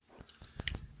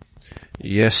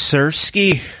Yes, sir.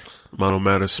 Ski. Mono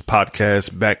Matters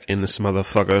podcast back in this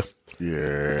motherfucker.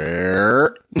 Yeah.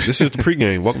 This is the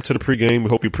pregame. Welcome to the pregame. We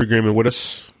hope you're pregaming with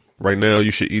us. Right now, you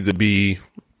should either be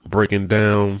breaking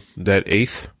down that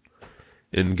eighth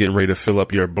and getting ready to fill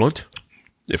up your blunt.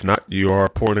 If not, you are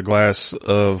pouring a glass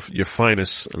of your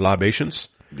finest libations.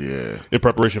 Yeah. In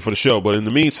preparation for the show. But in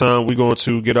the meantime, we're going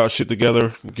to get our shit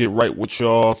together, get right with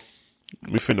y'all.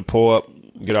 We finna pull up,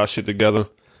 get our shit together,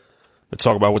 and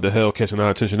talk about what the hell catching our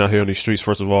attention out here on these streets.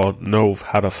 First of all, Nove,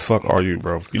 how the fuck are you,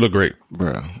 bro? You look great.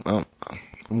 Bro, I'm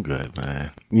good,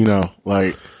 man. You know,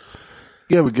 like,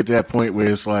 you ever get to that point where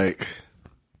it's like,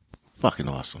 fucking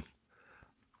awesome.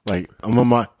 Like, I'm on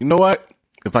my, you know what?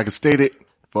 If I could state it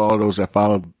for all those that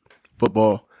follow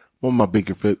football, I'm on my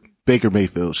Baker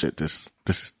Mayfield shit this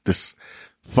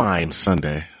fine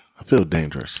Sunday. I feel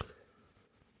dangerous.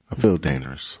 I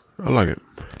like it.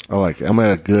 I'm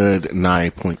at a good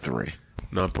 9.3.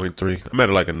 9.3. I'm at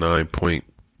like a 9 point.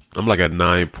 I'm like at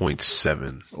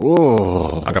 9.7.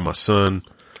 Oh, I got my son.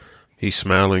 He's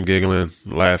smiling, giggling,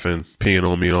 laughing, peeing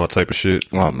on me and all type of shit.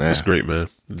 Oh, man. It's great, man.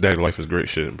 Daddy life is great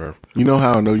shit, bro. You know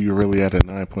how I know you're really at a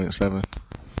 9.7?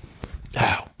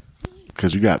 How?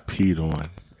 Because you got peed on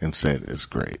and said it's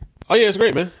great. Oh, yeah, it's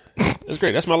great, man. It's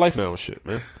great. That's my life now and shit,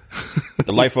 man.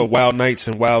 The life of wild nights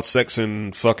and wild sex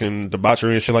and fucking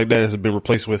debauchery and shit like that has been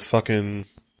replaced with fucking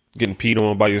getting peed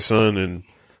on by your son and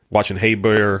watching Hey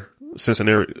Bear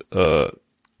sensory,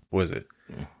 what is it?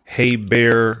 Hey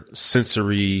Bear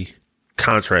sensory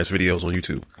contrast videos on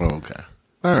YouTube. Oh, okay.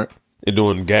 All right. And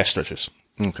doing gas stretches.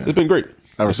 Okay. It's been great.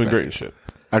 It's been respect great and shit.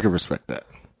 I can respect that.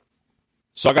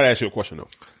 So I got to ask you a question, though.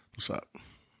 What's up?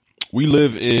 We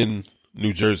live in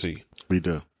New Jersey. We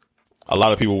do. A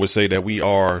lot of people would say that we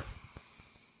are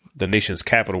the nation's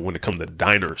capital when it comes to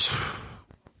diners.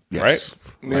 Yes. Right?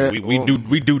 Yeah, Like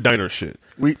we do diner shit.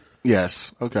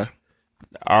 Yes. Okay.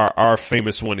 Our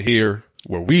famous one here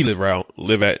where we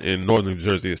live at in northern New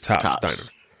Jersey is Tops Diner.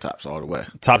 Tops all the way.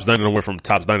 Tops Diner went from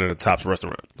Tops Diner to Tops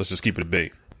Restaurant. Let's just keep it a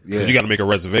big. Yeah. Because you got to make a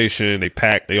reservation. They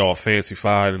pack. They all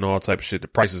fancy-fied and all type of shit. The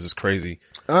prices is crazy.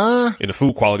 And the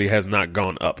food quality has not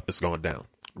gone up. It's gone down.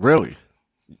 Really?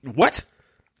 What?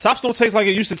 Tops don't taste like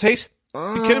it used to taste?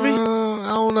 You kidding me?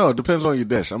 I don't know. It depends on your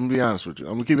dish. I'm going to be honest with you.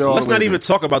 I'm going to keep it all Let's the way not even there.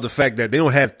 talk about the fact that they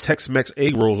don't have Tex-Mex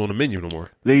egg rolls on the menu no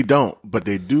more. They don't, but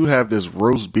they do have this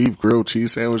roast beef grilled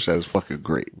cheese sandwich that is fucking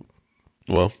great.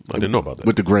 Well, I didn't know about that.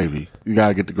 With the gravy. You got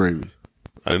to get the gravy.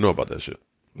 I didn't know about that shit.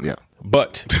 Yeah.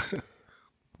 But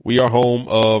we are home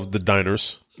of the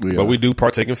diners, but we do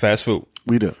partake in fast food.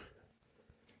 We do.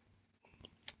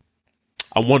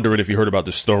 I'm wondering if you heard about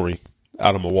this story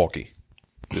out of Milwaukee.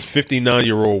 This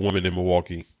 59-year-old woman in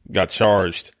Milwaukee got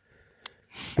charged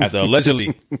after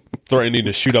allegedly threatening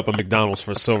to shoot up a McDonald's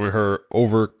for serving her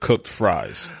overcooked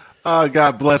fries. Oh,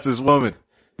 God bless this woman.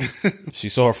 She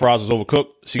saw her fries was overcooked.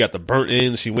 She got the burnt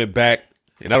ends. She went back.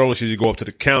 And not only did she go up to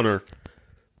the counter,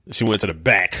 she went to the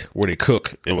back where they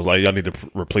cook and was like, y'all need to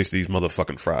replace these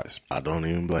motherfucking fries. I don't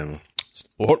even blame her.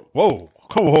 Whoa.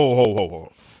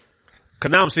 Because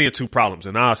now I'm seeing two problems,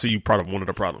 and now I see you part of one of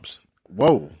the problems.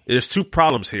 Whoa. There's two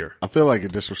problems here. I feel like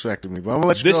it disrespected me, but I'm going to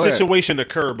let you This go ahead. situation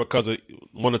occurred because of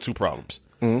one of two problems.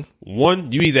 Mm-hmm.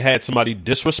 One, you either had somebody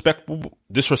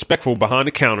disrespectful behind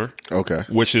the counter. Okay.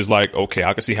 Which is like, okay,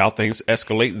 I can see how things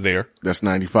escalate there. That's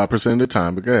 95% of the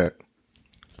time, but go ahead.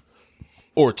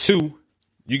 Or two,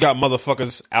 you got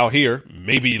motherfuckers out here,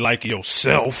 maybe like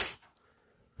yourself,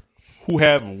 who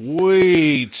have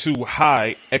way too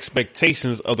high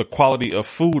expectations of the quality of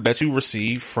food that you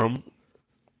receive from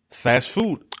fast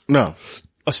food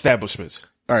establishments.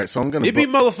 All right, so I'm going to... It be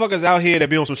motherfuckers out here that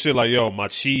be on some shit like, yo, my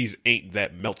cheese ain't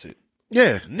that melted.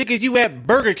 Yeah. Nigga, you at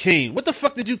Burger King. What the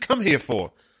fuck did you come here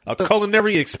for? A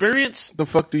culinary experience? The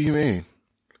fuck do you mean?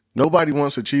 Nobody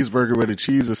wants a cheeseburger where the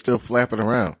cheese is still flapping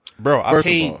around. Bro, I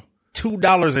paid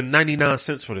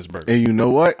 $2.99 for this burger. And you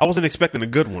know what? I wasn't expecting a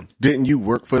good one. Didn't you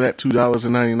work for that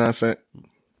 $2.99?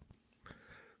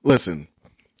 Listen,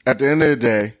 at the end of the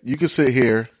day, you can sit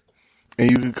here and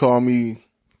you can call me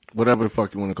whatever the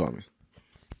fuck you want to call me.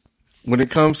 When it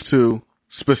comes to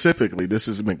specifically, this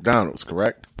is McDonald's,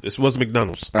 correct? This was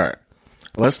McDonald's. All right.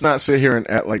 Let's not sit here and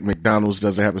act like McDonald's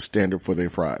doesn't have a standard for their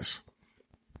fries.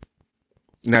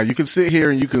 Now, you can sit here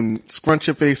and you can scrunch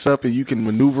your face up and you can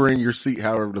maneuver in your seat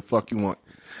however the fuck you want.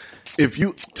 If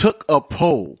you took a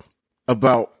poll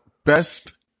about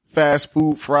best fast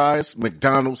food fries,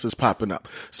 McDonald's is popping up.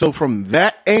 So from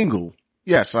that angle,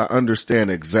 yes, I understand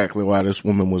exactly why this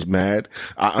woman was mad.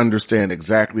 I understand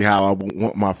exactly how I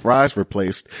want my fries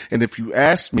replaced. And if you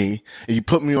ask me and you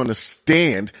put me on the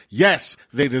stand, yes,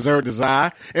 they deserve to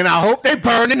die. And I hope they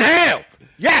burn in hell.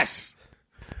 Yes.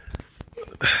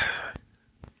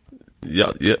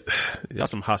 Y'all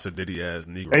some Hasidity ass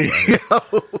Negroes.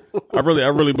 I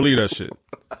really believe that shit.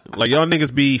 Like y'all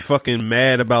niggas be fucking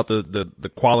mad about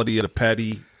the quality of the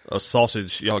patty of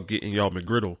sausage y'all get in y'all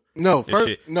McGriddle. No,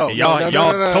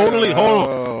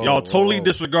 Y'all totally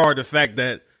disregard the fact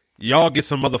that y'all get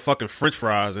some motherfucking French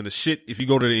fries and the shit. If you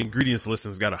go to the ingredients list,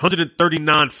 it's got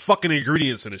 139 fucking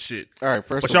ingredients in the shit. All right,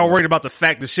 but y'all worried about the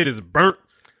fact the shit is burnt.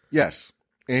 Yes,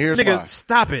 and here's nigga, why.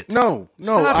 Stop it. No,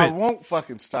 stop I it. won't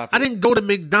fucking stop it. I didn't go to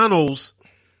McDonald's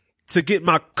to get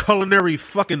my culinary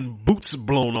fucking boots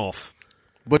blown off.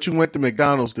 But you went to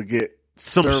McDonald's to get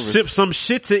some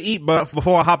shit to eat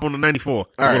before I hop on the 94. All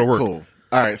right, cool.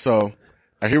 All right, so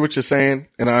I hear what you're saying,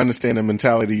 and I understand the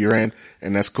mentality you're in,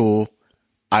 and that's cool.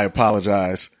 I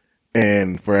apologize.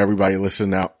 And for everybody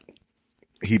listening out,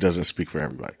 he doesn't speak for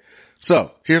everybody.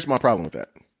 So here's my problem with that,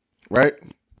 right?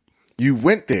 You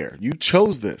went there. You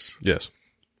chose this. Yes.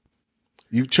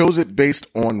 You chose it based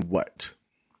on what?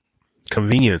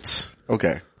 Convenience.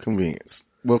 Okay, convenience.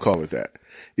 We'll call it that.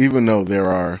 Even though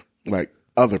there are like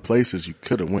other places you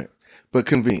could have went, but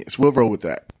convenience. We'll roll with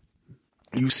that.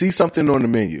 You see something on the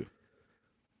menu.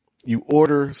 You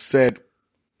order said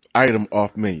item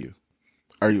off menu.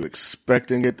 Are you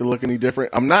expecting it to look any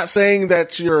different? I'm not saying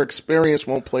that your experience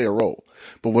won't play a role,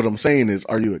 but what I'm saying is,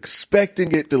 are you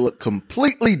expecting it to look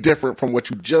completely different from what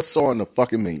you just saw on the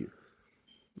fucking menu?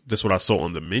 That's what I saw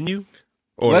on the menu?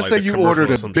 Or let's say you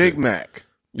ordered a Big Mac.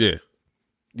 Yeah.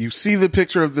 You see the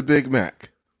picture of the Big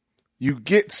Mac. You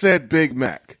get said Big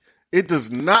Mac. It does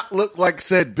not look like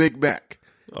said Big Mac.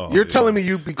 Oh, you're telling me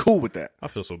you'd be cool with that? I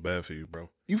feel so bad for you, bro.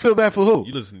 You feel bad for who?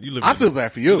 I feel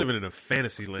bad for you. You're living in a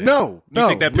fantasy land. No. You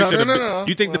think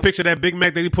the picture of that Big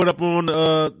Mac that he put up on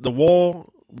the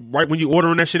wall right when you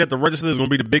ordering that shit at the register is going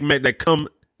to be the Big Mac that come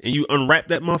and you unwrap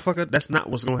that motherfucker? That's not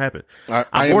what's going to happen.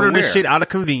 I'm ordering this shit out of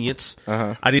convenience.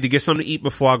 Uh-huh. I need to get something to eat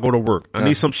before I go to work. I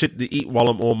need some shit to eat while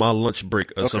I'm on my lunch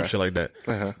break or some shit like that.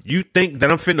 Uh-huh. You think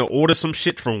that I'm finna order some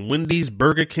shit from Wendy's,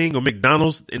 Burger King, or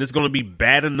McDonald's and it's going to be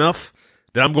bad enough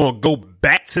that I'm going to go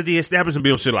back to the establishment and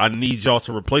be on shit like, I need y'all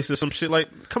to replace this, some shit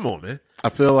like, come on, man. I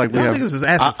feel like y'all niggas is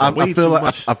asking for way too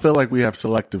much. I feel like we have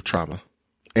selective trauma.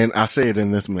 And I say it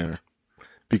in this manner.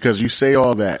 Because you say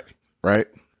all that, right?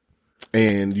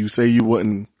 And you say you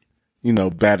wouldn't,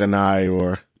 bat an eye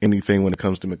or anything when it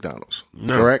comes to McDonald's.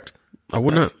 No, correct? I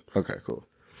would not. Okay, cool.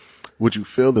 Would you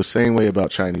feel the same way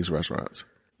about Chinese restaurants?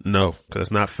 No, because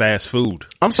it's not fast food.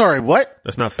 I'm sorry, what?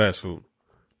 That's not fast food.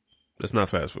 That's not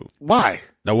fast food. Why?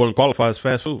 That wouldn't qualify as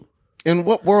fast food. In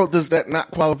what world does that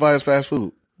not qualify as fast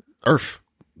food? Earth.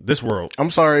 This world. I'm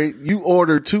sorry. You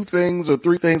order 2 things or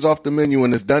 3 things off the menu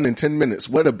and it's done in 10 minutes.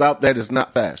 What about that is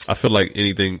not fast? I feel like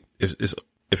anything, if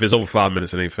it's over 5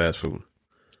 minutes, it ain't fast food.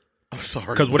 I'm sorry.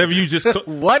 Because whatever you just cook.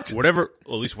 What? Whatever,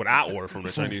 at least what I order from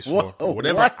the Chinese store.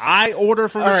 Whatever I order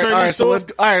from the Chinese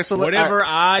store. Whatever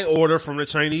I order from the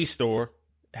Chinese store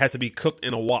has to be cooked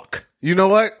in a wok. You know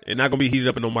what? It's not going to be heated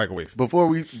up in no microwave. Before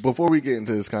we get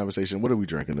into this conversation, what are we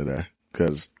drinking today?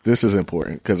 Because this is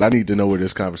important. Because I need to know where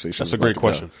this conversation is. That's a great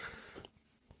question.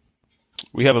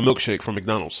 We have a milkshake from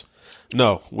McDonald's.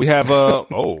 No, we have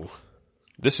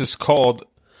this is called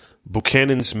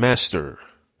Buchanan's Master,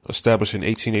 established in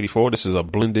 1884. This is a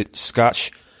blended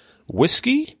Scotch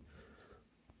whiskey.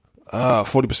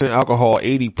 40% alcohol,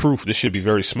 80 proof. This should be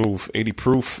very smooth. 80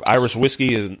 proof.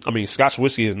 Scotch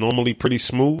whiskey is normally pretty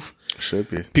smooth. Should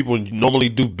be. People normally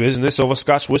do business over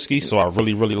Scotch whiskey, so I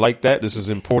really, really like that. This is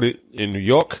imported in New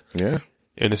York. Yeah.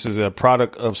 And this is a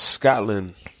product of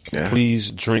Scotland. Yeah.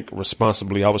 Please drink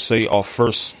responsibly. I would say off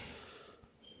first,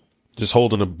 just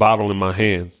holding a bottle in my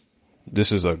hand.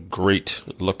 This is a great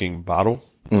looking bottle.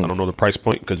 I don't know the price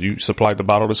point because you supplied the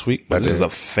bottle this week, but this is a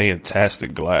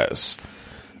fantastic glass.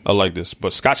 I like this,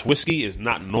 but Scotch whiskey is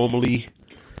not normally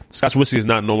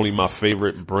my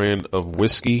favorite brand of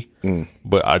whiskey,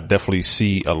 but I definitely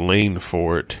see a lane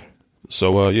for it.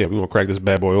 So, we're going to crack this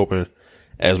bad boy open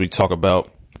as we talk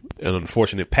about an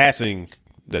unfortunate passing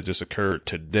that just occurred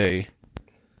today.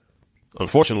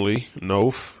 Unfortunately,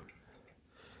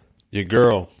 your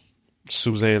girl,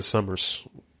 Suzanne Summers,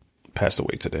 passed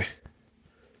away today.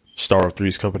 Star of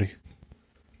Three's Company.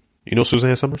 You know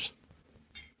Suzanne Summers?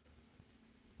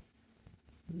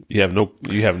 You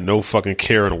have no fucking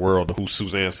care in the world of who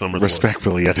Suzanne Summers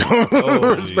Respectfully, I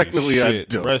don't. Respectfully, I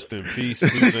don't. Rest in peace,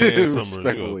 Suzanne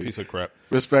Summers. You a piece of crap.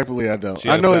 Respectfully, I don't.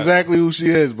 I know exactly who she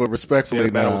is, but respectfully, she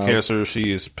had battle with cancer.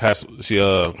 She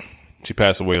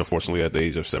passed away, unfortunately, at the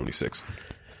age of 76.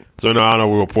 So now I know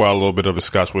we'll pour out a little bit of the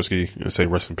Scotch whiskey and say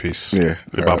rest in peace. Yeah.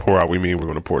 And pour out, we mean we're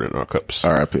going to pour it in our cups.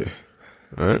 R.I.P.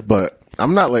 All right. But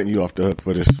I'm not letting you off the hook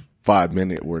for this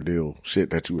 5-minute ordeal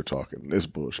shit that you were talking. This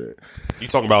bullshit. You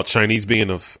talking about Chinese being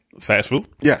a fast food?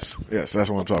 Yes, that's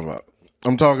what I'm talking about.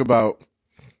 I'm talking about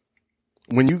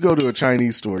when you go to a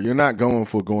Chinese store, you're not going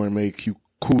for gourmet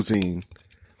cuisine,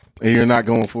 and you're not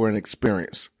going for an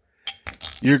experience.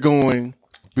 You're going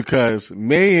because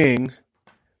Mei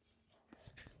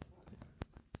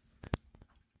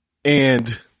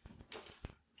and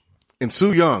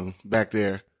Su Young back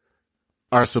there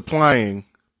are supplying,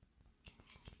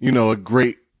 a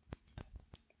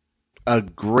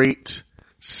great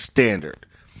standard.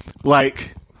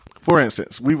 Like, for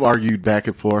instance, we've argued back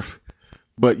and forth,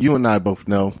 but you and I both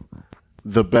know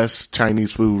the best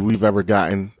Chinese food we've ever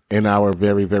gotten in our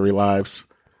very, very lives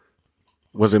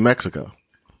was in Mexico.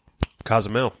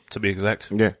 Cozumel, to be exact.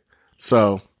 Yeah.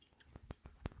 So,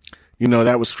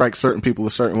 that would strike certain people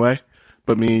a certain way,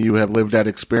 but me and you have lived that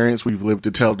experience. We've lived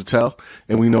to tell,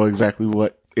 and we know exactly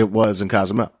what it was in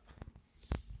Cozumel.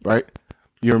 Right?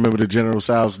 You remember the General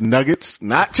Tso's nuggets?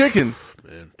 Not chicken.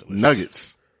 Man,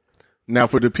 nuggets. Now,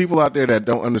 for the people out there that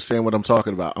don't understand what I'm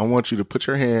talking about, I want you to put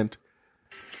your hand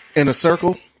in a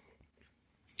circle.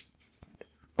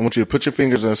 I want you to put your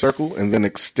fingers in a circle and then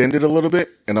extend it a little bit.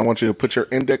 And I want you to put your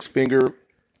index finger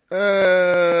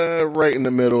right in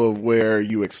the middle of where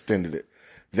you extended it.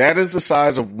 That is the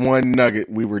size of one nugget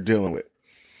we were dealing with.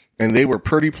 And they were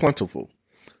pretty plentiful.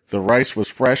 The rice was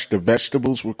fresh. The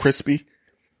vegetables were crispy.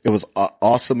 It was an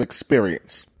awesome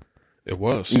experience. It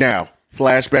was. Now,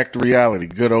 flashback to reality.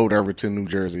 Good old Irvington, New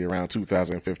Jersey, around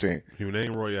 2015.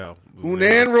 Hunan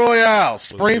Royale,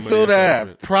 Springfield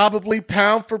Ave. Probably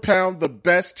pound for pound the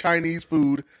best Chinese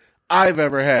food I've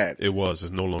ever had. It was.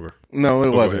 It's no longer. No,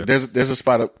 it wasn't. There's a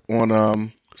spot up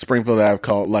on Springfield Ave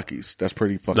called Lucky's. That's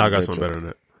pretty fucking good. I got something better than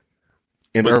that.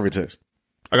 In Irvington.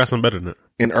 I got something better than that.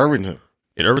 In Irvington.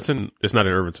 In Irvington, it's not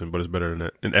in Irvington, but it's better than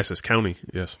that. In Essex County,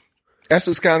 yes.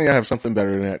 Essex County, I have something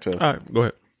better than that too. All right, go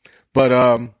ahead.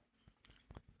 But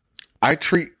I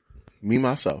treat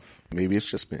myself, maybe it's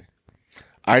just me,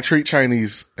 I treat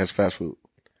Chinese as fast food.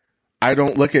 I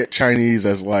don't look at Chinese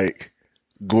as like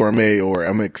gourmet or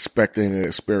I'm expecting an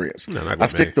experience. No, not I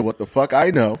stick to what the fuck I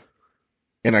know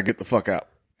and I get the fuck out.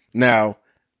 Now,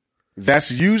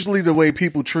 that's usually the way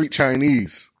people treat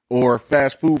Chinese or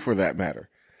fast food for that matter.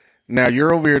 Now,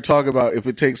 you're over here talking about if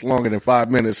it takes longer than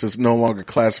 5 minutes, it's no longer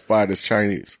classified as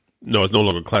Chinese. No, it's no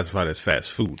longer classified as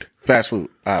fast food. Fast food.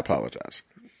 I apologize.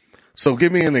 So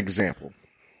give me an example.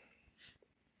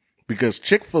 Because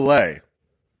Chick-fil-A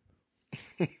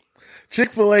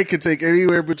can take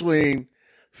anywhere between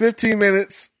 15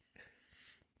 minutes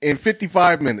and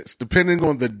 55 minutes, depending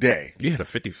on the day. You had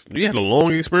a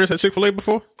long experience at Chick-fil-A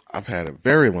before? I've had a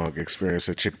very long experience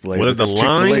at Chick-fil-A. Was it the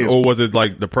line or was it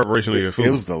like the preparation of your food?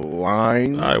 It was the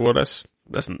line. All right, well, that's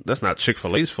not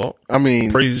Chick-fil-A's fault. I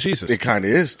mean, praise Jesus. It kind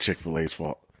of is Chick-fil-A's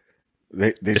fault.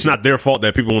 It's not their fault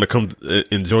that people want to come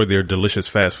enjoy their delicious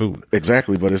fast food.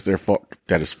 Exactly, but it's their fault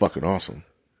that it's fucking awesome.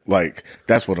 Like,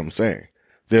 that's what I'm saying.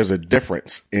 There's a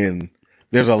difference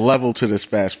there's a level to this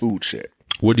fast food shit.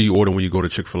 What do you order when you go to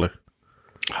Chick-fil-A?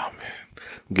 Oh, man.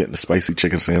 I'm getting a spicy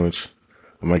chicken sandwich.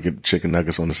 I might get the chicken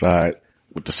nuggets on the side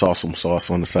with the sauce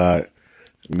on the side.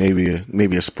 Maybe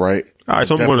a Sprite. All right,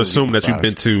 so I'm going to assume that you've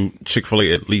been to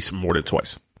Chick-fil-A at least more than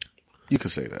twice. You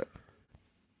could say that.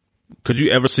 Could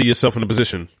you ever see yourself in a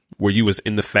position where you was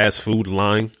in the fast food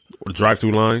line or the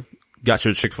drive-through line, got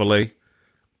your Chick-fil-A,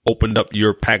 opened up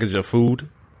your package of food,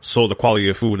 saw the quality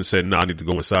of food and said, I need to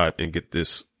go inside and get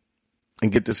this.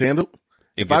 And get this handled?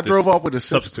 If I drove off with a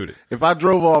substituted. If I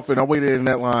drove off and I waited in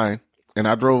that line and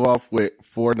I drove off with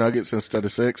 4 nuggets instead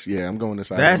of 6, yeah, I'm going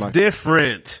inside. That's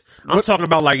different. I'm talking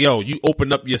about like, you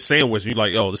opened up your sandwich and you're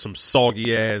like, there's some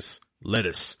soggy ass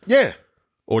lettuce. Yeah.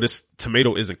 Or this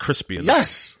tomato isn't crispy enough.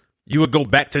 Yes. You would go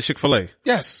back to Chick-fil-A.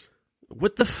 Yes.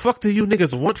 What the fuck do you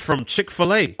niggas want from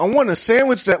Chick-fil-A? I want a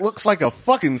sandwich that looks like a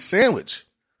fucking sandwich.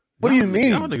 What do you mean?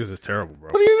 Y'all niggas is terrible,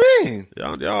 bro. What do you mean?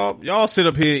 Y'all sit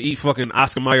up here and eat fucking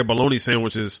Oscar Mayer bologna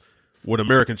sandwiches with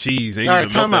American cheese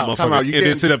and, time out. And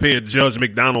then sit up here and judge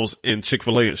McDonald's and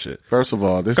Chick-fil-A and shit. First of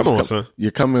all, son. You're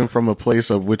coming from a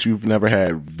place of which you've never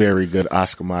had very good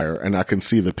Oscar Mayer, and I can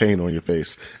see the pain on your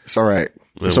face. It's all right.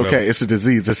 It's okay. It's a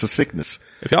disease. It's a sickness.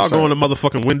 If y'all going to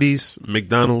motherfucking Wendy's,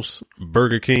 McDonald's,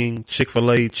 Burger King,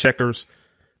 Chick-fil-A, Checkers,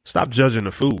 stop judging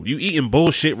the food. You eating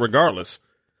bullshit regardless.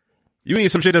 You eating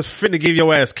some shit that's finna give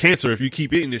your ass cancer if you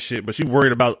keep eating this shit, but you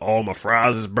worried about all my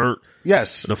fries is burnt.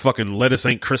 Yes. The fucking lettuce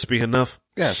ain't crispy enough.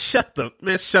 Yes. Shut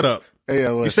up. Hey,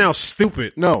 you sound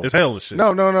stupid. No. As hell and shit.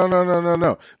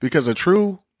 No. Because a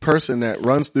true person that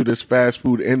runs through this fast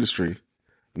food industry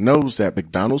knows that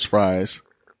McDonald's fries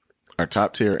are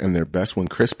top tier and they're best when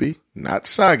crispy, not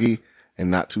soggy,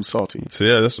 and not too salty. So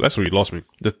yeah, that's where you lost me.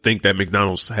 To think that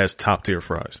McDonald's has top tier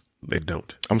fries. They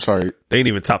don't. I'm sorry. They ain't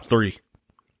even top 3.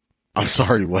 I'm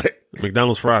sorry, what?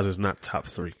 McDonald's fries is not top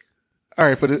 3. All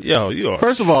right, but Yo, you are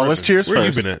first of all, let's cheers Where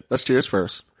first. you been at? Let's cheers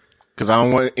first. Because I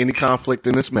don't want any conflict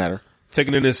in this matter.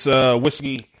 Taking in this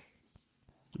whiskey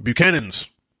Buchanan's.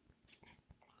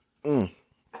 It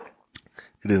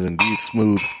is indeed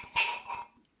smooth.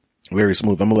 Very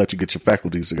smooth. I'm going to let you get your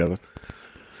faculties together.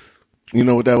 You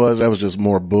know what that was? That was just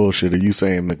more bullshit of you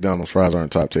saying McDonald's fries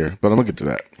aren't top tier. But I'm going to get to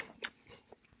that.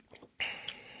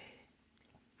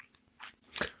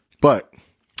 But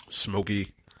Smoky.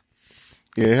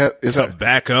 yeah, it's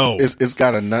tobacco. It's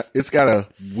got a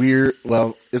weird,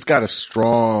 well, it's got a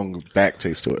strong back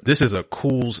taste to it. This is a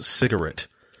Cool's cigarette.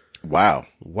 Wow.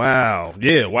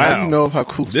 Yeah, wow. How do you know how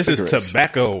cool this cigarettes? is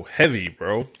tobacco heavy,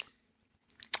 bro.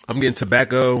 I'm getting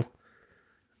tobacco.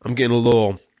 I'm getting a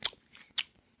little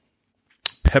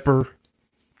pepper,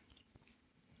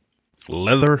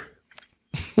 leather.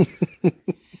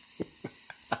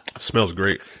 Smells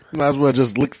great. Might as well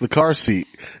just lick the car seat.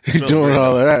 You're Smells doing great.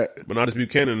 all of that. But now this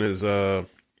Buchanan is, I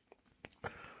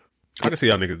can see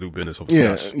how niggas do business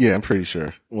overseas. Yeah, I'm pretty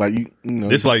sure. Like you know,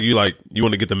 It's like you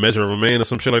want to get the measure of a man or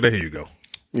some shit like that. Here you go.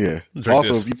 yeah. Drink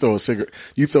Also, this. if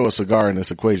you throw a cigar in this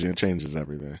equation, it changes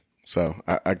everything. So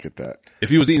I get that.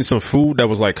 If you was eating some food that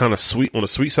was like kind of sweet on the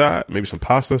sweet side, maybe some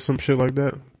pasta or some shit like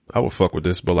that, I would fuck with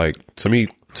this. But like to me,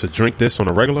 to drink this on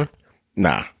a regular,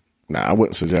 Nah, I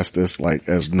wouldn't suggest this like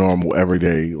as normal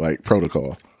everyday like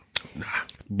protocol. nah.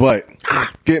 But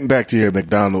getting back to your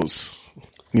McDonald's,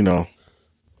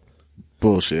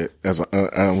 bullshit. As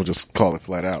I will just call it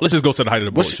flat out. Let's just go to the height of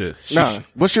the bullshit.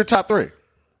 What's your top 3?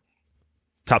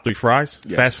 Top 3 fries,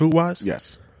 Yes. fast food wise,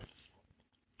 Yes.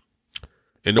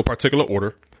 in no particular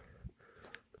order.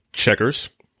 Checkers,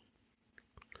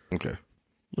 Okay.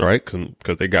 all right,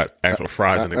 because they got actual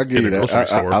fries in I the, give in you the that. grocery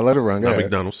store. I let it run. Go Not ahead.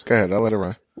 McDonald's. Go ahead. I'll let it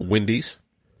run. Wendy's,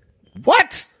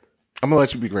 What? I'm gonna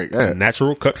let you be great. Go ahead.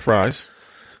 natural cut fries,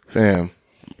 Fam.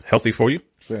 healthy for you.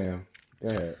 Go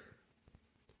ahead.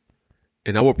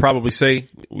 And I would probably say,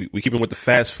 we keeping with the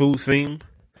fast food theme,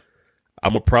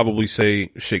 I'm going to probably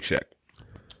say Shake Shack.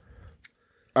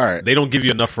 All right. They don't give you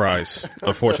enough fries,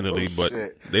 unfortunately, but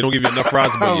shit. they don't give you enough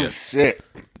fries, but yeah, Shit.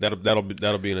 that'll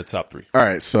be in the top 3 All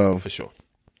right. So for sure.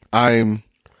 I'm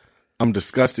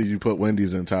disgusted you put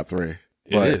Wendy's in top 3.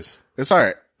 But It is. It's all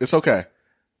right. It's okay.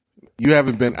 You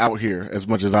haven't been out here as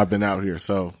much as I've been out here,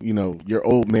 so your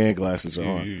old man glasses are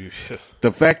on.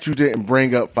 The fact you didn't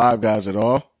bring up Five Guys at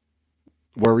all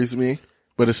worries me,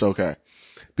 but it's okay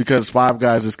because Five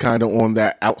Guys is kind of on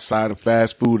that outside of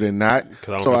fast food and not.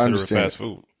 So I understand. It fast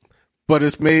food. But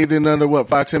it's made in under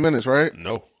 5-10 minutes, right?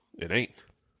 No, it ain't.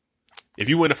 If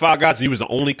you went to Five Guys and you was the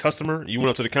only customer, you went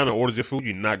up to the counter and ordered your food,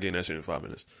 you're not getting that shit in 5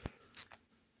 minutes.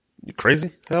 You crazy?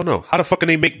 Hell no. How the fuck can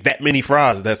they make that many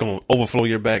fries that's going to overflow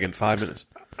your bag in 5 minutes?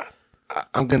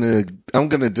 I'm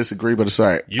gonna disagree, but it's all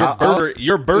right.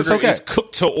 Your burger okay. is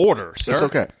cooked to order, sir. It's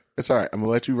okay. It's all right. I'm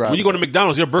gonna let you ride. When you go to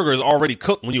McDonald's, your burger is already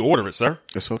cooked when you order it, sir.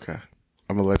 It's okay.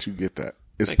 I'm gonna let you get that.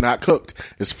 It's not cooked.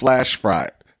 It's flash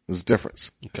fried. There's a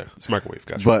difference. Okay, it's microwave,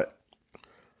 gotcha. But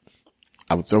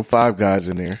I would throw Five Guys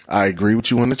in there. I agree with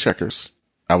you on the Checkers.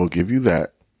 I will give you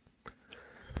that.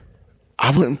 I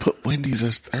wouldn't put Wendy's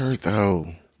as third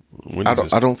though.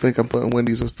 I don't think I'm putting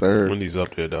Wendy's as third. Wendy's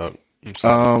up there, dog.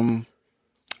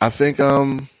 I think who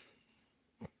am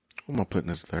I putting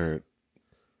as third?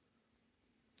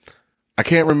 I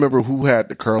can't remember who had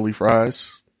the curly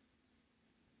fries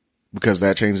because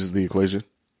that changes the equation.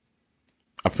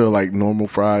 I feel like normal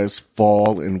fries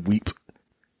fall and weep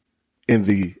in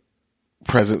the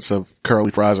presence of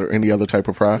curly fries or any other type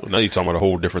of fry. Now you're talking about a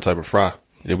whole different type of fry.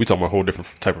 Yeah, we talking about a whole different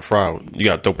type of fry. You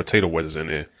got to throw potato wedges in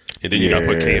there, and then you got to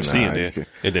put KFC in there,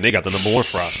 and then they got the number 1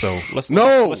 fry. So let's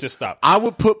just stop. I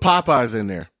would put Popeyes in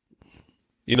there.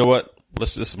 You know what?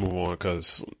 Let's just move on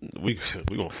because we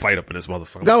gonna fight up in this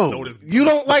motherfucker. No, you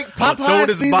don't like Popeyes. Throw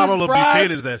this bottle of fries?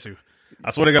 Buchanan's at you.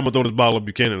 I swear to God, I'm gonna throw this bottle of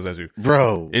Buchanan's at you,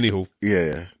 bro. Anywho,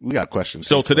 yeah, we got questions.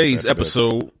 So today's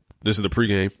episode, this is the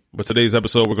pregame, but today's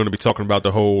episode we're going to be talking about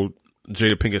the whole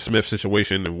Jada Pinkett Smith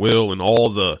situation and Will and all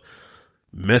the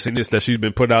messiness that she's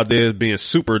been put out there, being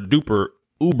super duper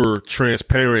uber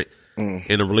transparent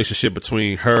in a relationship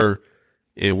between her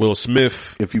and Will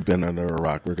Smith. If you've been under a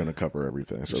rock, we're going to cover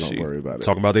everything, so don't worry about it.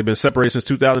 Talking about they've been separated since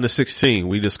 2016.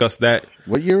 We discussed that.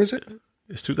 What year is it?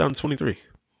 It's 2023.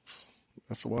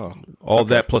 That's a while. All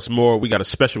that plus more. We got a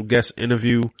special guest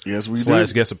interview. Yes, we do.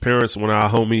 do. Guest appearance. One of our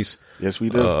homies. Yes, we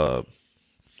do.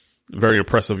 Very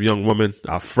impressive young woman.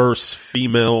 Our first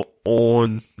female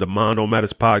on the Mind Don't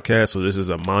Matters podcast. So this is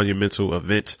a monumental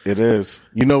event. It is.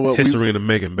 You know what? History in the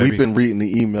making, baby. We've been reading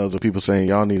the emails of people saying,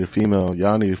 y'all need a female.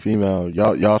 Y'all need a female.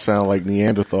 Y'all sound like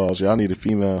Neanderthals. Y'all need a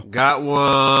female. Got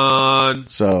one.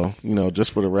 So,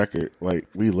 just for the record, like,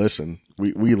 we listen.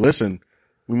 We listen.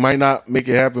 We might not make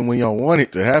it happen when y'all want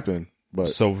it to happen, but.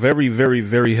 So very, very,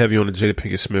 very heavy on the Jada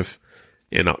Pinkett Smith.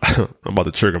 And I'm about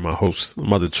to trigger my host. I'm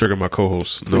about to trigger my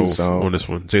co-host. No, on this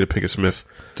one. Jada Pinkett Smith.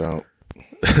 Don't.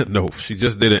 No, she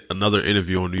just did another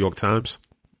interview on New York Times.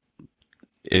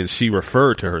 And she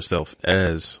referred to herself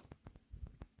as...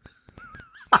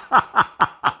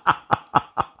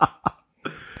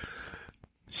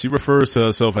 She refers to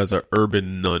herself as an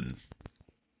urban nun.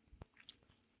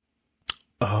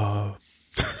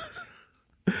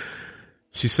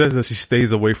 She says that she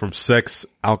stays away from sex,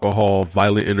 alcohol,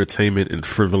 violent entertainment, and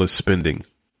frivolous spending.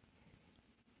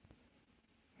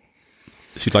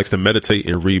 She likes to meditate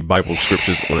and read Bible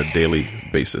scriptures on a daily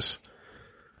basis.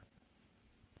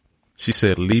 She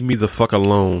said, leave me the fuck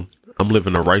alone. I'm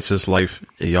living a righteous life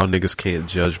and y'all niggas can't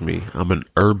judge me. I'm an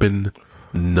urban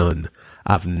nun.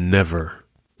 I've never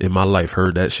in my life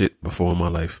heard that shit before in my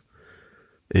life.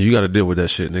 And you got to deal with that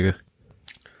shit, nigga.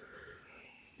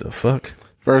 The fuck?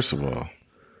 First of all,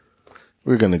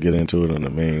 we're going to get into it on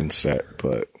the main set,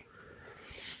 but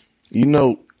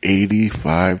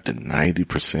 85 to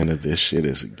 90% of this shit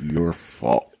is your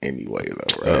fault anyway,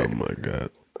 though, right? Oh my God.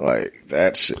 Like,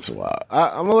 that shit's wild.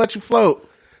 I'm going to let you float.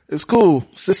 It's cool.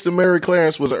 Sister Mary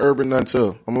Clarence was an urban nun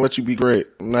too. I'm going to let you be great.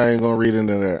 I'm not even going to read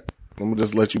into that. I'm going to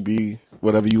just let you be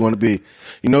whatever you want to be.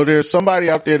 There's somebody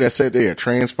out there that said they are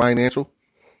trans financial,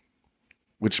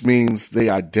 which means they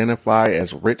identify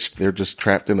as rich. They're just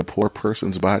trapped in a poor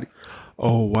person's body.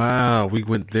 Oh, wow. We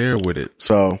went there with it.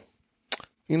 So,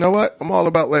 you know what? I'm all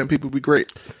about letting people be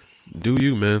great. Do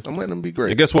you, man? I'm letting them be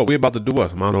great. And guess what? We're about to do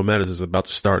us. Mind Don't Matters is about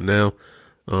to start now.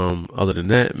 Other than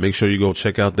that, make sure you go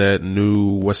check out that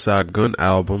new West Side Gun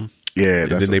album. Yeah,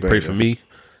 and then they pray for me.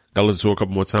 Gotta listen to it a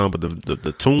couple more times, but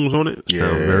the tunes on it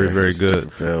sound very, very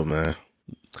good. Feel, man.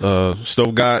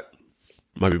 Stove God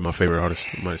might be my favorite artist,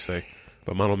 I might say.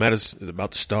 But Mind Don't Matters is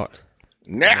about to start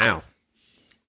now.